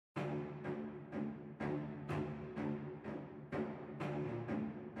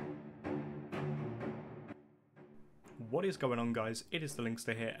What is going on, guys? It is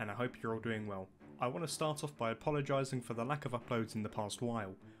TheLynxster here and I hope you're all doing well. I want to start off by apologising for the lack of uploads in the past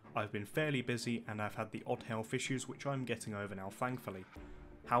while. I've been fairly busy and I've had the odd health issues which I'm getting over now, thankfully.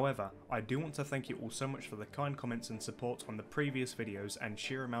 However, I do want to thank you all so much for the kind comments and support on the previous videos and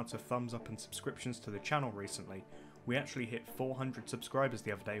sheer amount of thumbs up and subscriptions to the channel recently. We actually hit 400 subscribers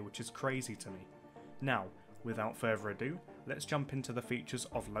the other day, which is crazy to me. Now, without further ado, let's jump into the features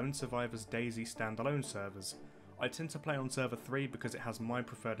of Lone Survivor's DayZ Standalone servers. I tend to play on server 3 because it has my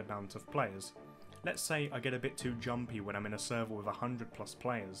preferred amount of players. Let's say I get a bit too jumpy when I'm in a server with 100 plus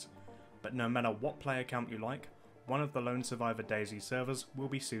players. But no matter what player count you like, one of the Lone Survivor DayZ servers will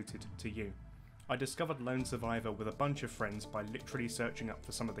be suited to you. I discovered Lone Survivor with a bunch of friends by literally searching up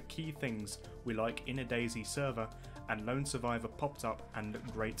for some of the key things we like in a DayZ server, and Lone Survivor popped up and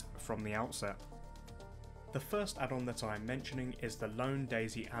looked great from the outset. The first add-on that I am mentioning is the Lone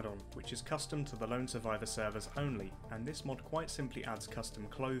DayZ add-on, which is custom to the Lone Survivor servers only, and this mod quite simply adds custom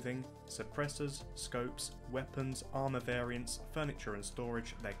clothing, suppressors, scopes, weapons, armour variants, furniture and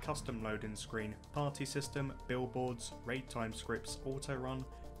storage, their custom loading screen, party system, billboards, raid time scripts, auto-run,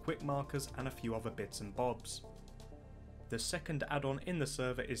 quick markers and a few other bits and bobs. The second add-on in the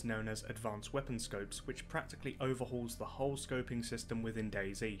server is known as Advanced Weapon Scopes, which practically overhauls the whole scoping system within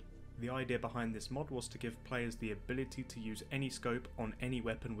DayZ. The idea behind this mod was to give players the ability to use any scope on any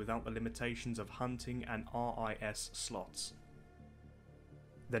weapon without the limitations of hunting and RIS slots.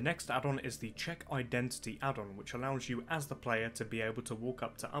 The next add-on is the Check Identity add-on, which allows you as the player to be able to walk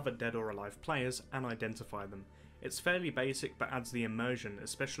up to other dead or alive players and identify them. It's fairly basic but adds the immersion,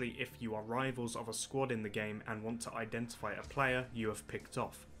 especially if you are rivals of a squad in the game and want to identify a player you have picked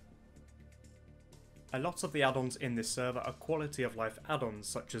off. A lot of the add-ons in this server are quality of life add-ons,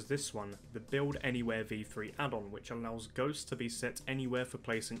 such as this one, the Build Anywhere v3 add-on, which allows ghosts to be set anywhere for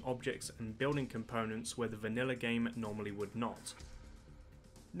placing objects and building components where the vanilla game normally would not.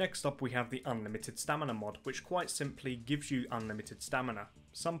 Next up we have the Unlimited Stamina mod, which quite simply gives you unlimited stamina.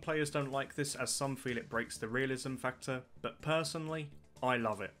 Some players don't like this as some feel it breaks the realism factor, but personally, I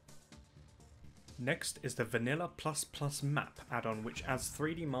love it. Next is the Vanilla ++ Map add-on, which adds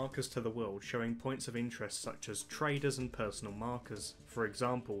 3D markers to the world showing points of interest such as traders and personal markers. For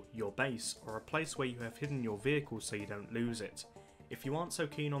example, your base, or a place where you have hidden your vehicle so you don't lose it. If you aren't so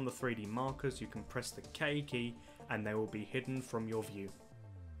keen on the 3D markers, you can press the K key and they will be hidden from your view.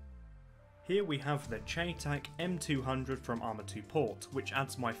 Here we have the Chaytak M200 from Arma 2 port, which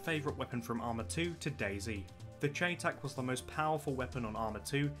adds my favourite weapon from Arma 2 to DayZ. The Chaytak was the most powerful weapon on Arma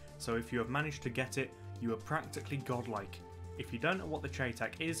 2, so if you have managed to get it, you are practically godlike. If you don't know what the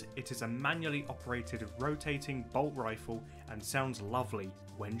Chaytak is, it is a manually operated rotating bolt rifle and sounds lovely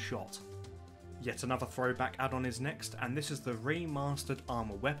when shot. Yet another throwback add-on is next, and this is the Remastered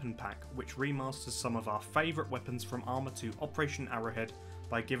Armour Weapon Pack, which remasters some of our favourite weapons from Arma 2 Operation Arrowhead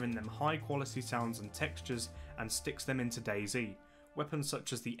by giving them high quality sounds and textures and sticks them into DayZ. Weapons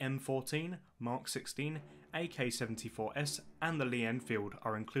such as the M14, Mark 16, AK-74S and the Lee Enfield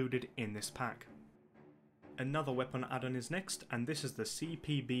are included in this pack. Another weapon add-on is next, and this is the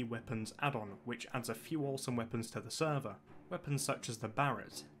CPB Weapons add-on, which adds a few awesome weapons to the server. Weapons such as the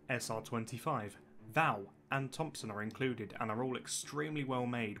Barrett, SR25, Thou and Thompson are included and are all extremely well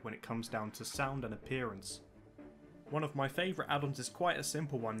made when it comes down to sound and appearance. One of my favourite add-ons is quite a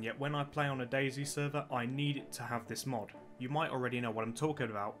simple one, yet when I play on a DayZ server I need it to have this mod. You might already know what I'm talking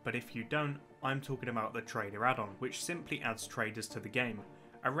about, but if you don't, I'm talking about the Trader add-on, which simply adds traders to the game.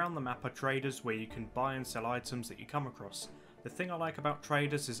 Around the map are traders where you can buy and sell items that you come across. The thing I like about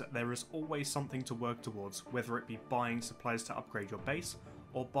traders is that there is always something to work towards, whether it be buying supplies to upgrade your base,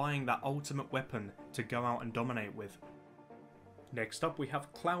 or buying that ultimate weapon to go out and dominate with. Next up we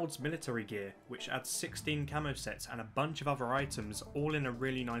have Cloud's military gear, which adds 16 camo sets and a bunch of other items, all in a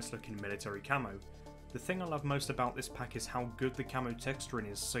really nice looking military camo. The thing I love most about this pack is how good the camo texturing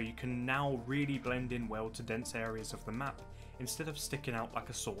is, so you can now really blend in well to dense areas of the map, instead of sticking out like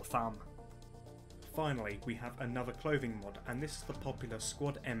a sore thumb. Finally, we have another clothing mod, and this is the popular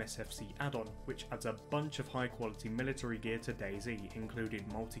Squad MSFC add-on, which adds a bunch of high quality military gear to DayZ, including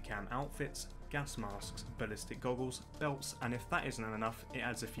multicam outfits, gas masks, ballistic goggles, belts, and if that isn't enough, it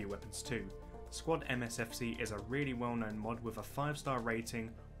adds a few weapons too. Squad MSFC is a really well known mod with a 5-star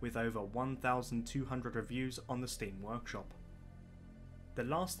rating with over 1,200 reviews on the Steam Workshop. The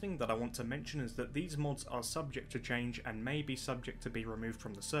last thing that I want to mention is that these mods are subject to change and may be subject to be removed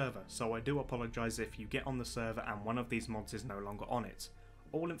from the server, so I do apologise if you get on the server and one of these mods is no longer on it.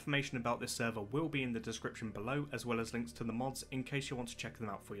 All information about this server will be in the description below, as well as links to the mods in case you want to check them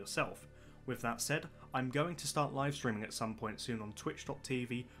out for yourself. With that said, I'm going to start live streaming at some point soon on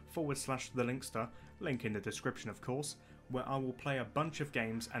twitch.tv/TheLynxster, link in the description of course, where I will play a bunch of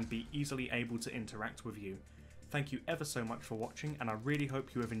games and be easily able to interact with you. Thank you ever so much for watching, and I really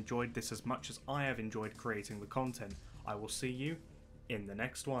hope you have enjoyed this as much as I have enjoyed creating the content. I will see you in the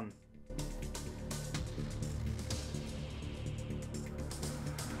next one.